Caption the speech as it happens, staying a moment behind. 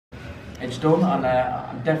it's done, and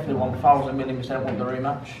I definitely 1,000,000,000% want the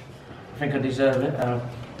rematch. I think I deserve it.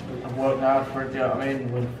 I've worked hard for it, do you know what I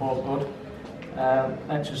mean? We've fought good.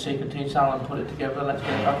 Let's just see Tyson Ceylan put it together. Let's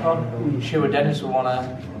get it back on. Sure, Dennis will want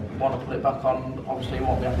to put it back on. Obviously, he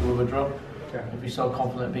won't be happy with a draw. If he's so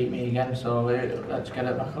confident, beat me again. So let's get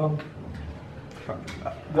it back on.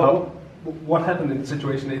 What happened in the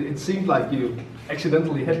situation? It seemed like you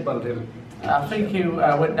accidentally headbutted him. I think he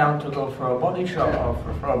went down to go for a body shot or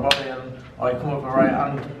for a body, or he come with a right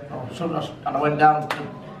hand, or something, and I went down.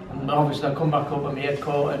 And obviously, I come back up and my head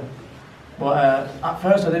caught him. But at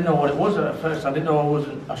first, I didn't know what it was. At first, I didn't know it was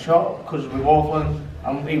a shot because we were waffling,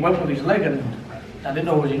 and he went with his leg, and I didn't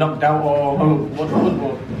know was he knocked out or what it was.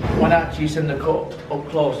 But when I actually seen the cut up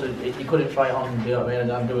close, he couldn't fight on. You know what I mean?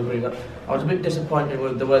 And I do agree that I was a bit disappointed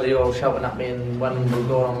with the way they all shouting at me, and when we were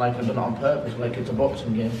going on like I've done it on purpose, like it's a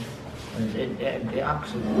boxing game. And it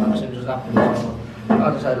actually just happened. So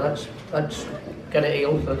like I said, let's get it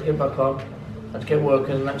healed. Let's get back on. Let's get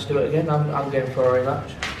working. Let's do it again. I'm game for a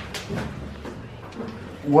rematch.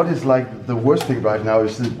 What is like the worst thing right now?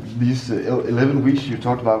 Is these 11 weeks you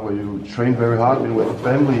talked about where you trained very hard with the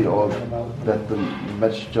family, or that the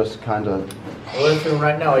match just kind of... The worst thing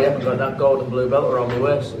right now, I haven't got that gold and blue belt around my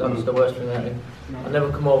waist. That's the worst thing. I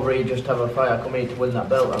never come over here just to have a fight. I come here to win that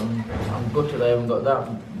belt. I'm good today. I haven't got that.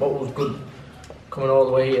 What was good coming all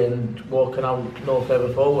the way here and walking out no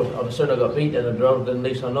further forward. I'd sooner got beat than a draw, then at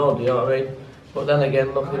least I know. Do you know what I mean? But then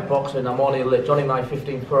again, looking at boxing, it's only my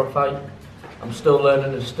 15th pro fight. I'm still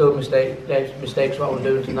learning, there's still mistakes what I'm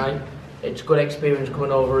doing tonight. It's good experience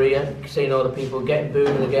coming over here, seeing all the people getting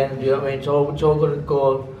booed again, do you know what I mean? It's all going to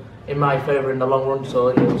go in my favour in the long run, so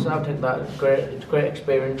I think that it's great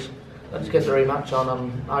experience. Let's get the rematch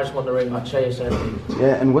on, I just want the rematch,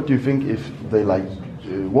 Yeah, and what do you think if they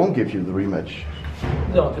won't give you the rematch?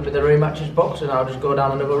 They don't give me the rematch, it's boxing. I'll just go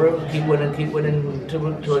down another route and keep winning to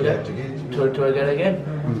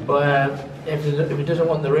again. But if he doesn't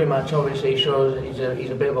want the rematch, obviously he shows he's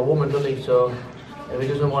a bit of a woman, doesn't he? So if he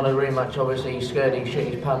doesn't want a rematch, obviously he's scared, he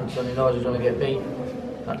shit his pants and he knows he's going to get beat.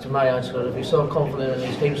 That's my answer. If he's so confident and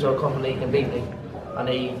his team's so confident he can beat me, and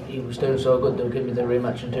he was doing so good, they'll give me the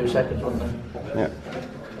rematch in 2 seconds, wouldn't they? Yeah.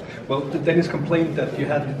 Well, Dennis complained that you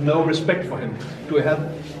had no respect for him. Do you have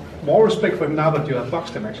more respect for him now that you have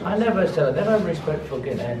boxed him, actually? I never said I never had respect for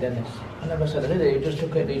Dennis. I never said it, did he? He just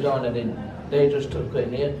took it in his own head. They just took it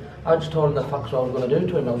in here. I just told him the facts what I was going to do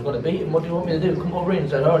to him. I was going to beat him. What do you want me to do? Come over here and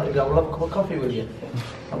say, alright, I'll have a cup of coffee with you.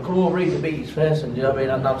 I'll come over here to beat his face, and do you know what I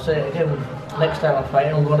mean? And I'll say it again, next time I fight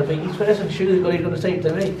him, I'm going to beat his face, and surely he's going to say it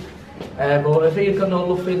to me. But if he's got no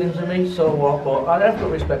love feelings for me, so what? But I have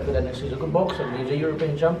got respect for Dennis. He's a good boxer. He's a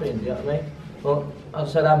European champion, do you know what I mean? But as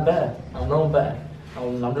I said, I'm better. I know I'm better.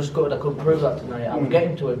 I'm just good. I couldn't prove that tonight. I'm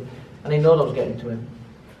getting to him, and he knows I was getting to him.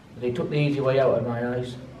 But he took the easy way out of my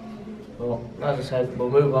eyes. Well, as I said,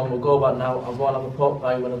 we'll move on. We'll go back now. I'll go and have a pot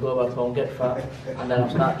pie when I go back home, get fat, and then I'll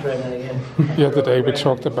start training again. The other day we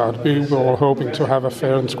talked about we were all hoping to have a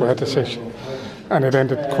fair and square decision, and it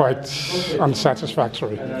ended quite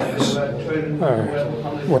unsatisfactory.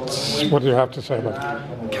 What do you have to say about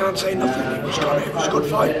it? Can't say nothing. It was a good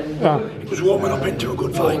fight. Yeah. He was warming up into a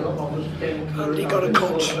good fight, and he got a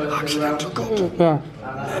cut, accidental cut. Yeah.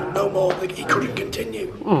 And no more. He couldn't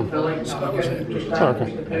continue. So that was it.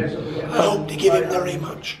 Okay. I hope they give him the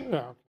rematch. Yeah.